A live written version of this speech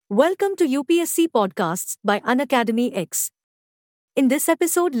Welcome to UPSC Podcasts by Unacademy X. In this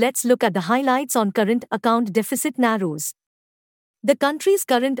episode, let's look at the highlights on current account deficit narrows. The country's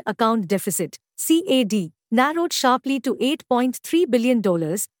current account deficit, CAD, narrowed sharply to $8.3 billion,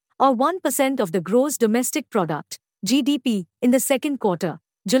 or 1% of the gross domestic product, GDP, in the second quarter,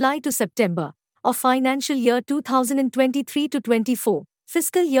 July to September, of financial year 2023 to 24,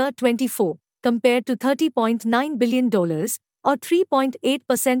 fiscal year 24, compared to $30.9 billion, or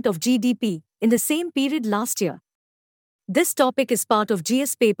 3.8% of GDP, in the same period last year. This topic is part of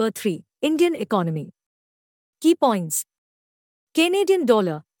GS Paper 3, Indian Economy. Key points. Canadian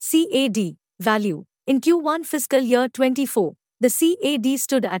dollar, CAD, value. In Q1 fiscal year 24, the CAD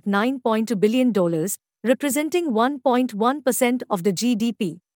stood at $9.2 billion, representing 1.1% of the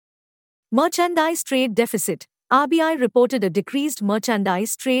GDP. Merchandise trade deficit. RBI reported a decreased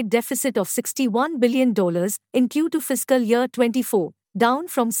merchandise trade deficit of $61 billion in Q2 fiscal year 24, down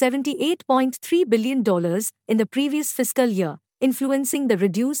from $78.3 billion in the previous fiscal year, influencing the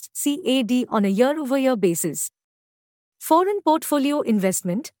reduced CAD on a year-over-year basis. Foreign portfolio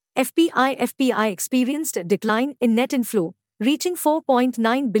investment, FPI experienced a decline in net inflow, reaching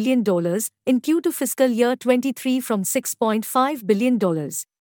 $4.9 billion in Q2 fiscal year 23 from $6.5 billion.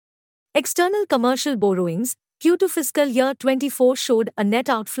 External commercial borrowings, Q2 fiscal year 24 showed a net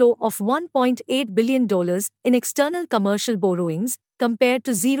outflow of $1.8 billion in external commercial borrowings, compared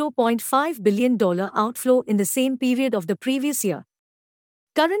to $0.5 billion outflow in the same period of the previous year.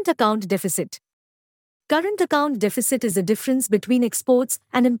 Current account deficit. Current account deficit is the difference between exports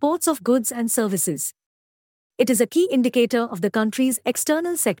and imports of goods and services. It is a key indicator of the country's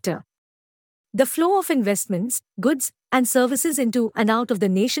external sector. The flow of investments, goods, and services into and out of the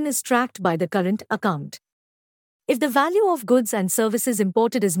nation is tracked by the current account. If the value of goods and services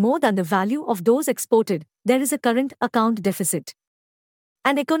imported is more than the value of those exported, there is a current account deficit.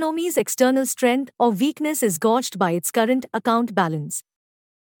 An economy's external strength or weakness is gauged by its current account balance.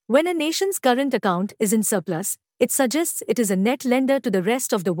 When a nation's current account is in surplus, it suggests it is a net lender to the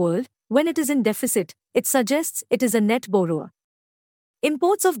rest of the world. When it is in deficit, it suggests it is a net borrower.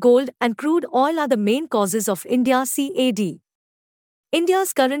 Imports of gold and crude oil are the main causes of India's CAD.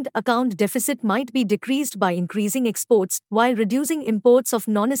 India's current account deficit might be decreased by increasing exports while reducing imports of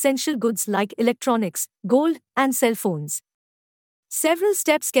non-essential goods like electronics, gold, and cell phones. Several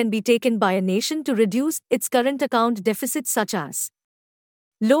steps can be taken by a nation to reduce its current account deficit, such as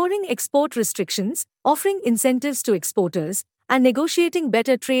lowering export restrictions, offering incentives to exporters, and negotiating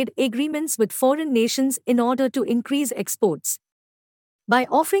better trade agreements with foreign nations in order to increase exports. By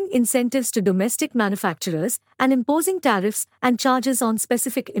offering incentives to domestic manufacturers and imposing tariffs and charges on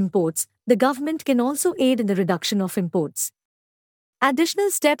specific imports, the government can also aid in the reduction of imports. Additional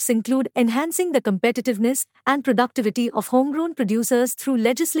steps include enhancing the competitiveness and productivity of homegrown producers through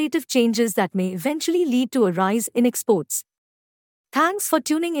legislative changes that may eventually lead to a rise in exports. Thanks for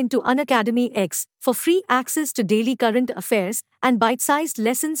tuning into Unacademy X. For free access to daily current affairs and bite-sized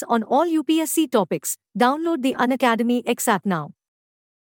lessons on all UPSC topics, download the Unacademy X app now.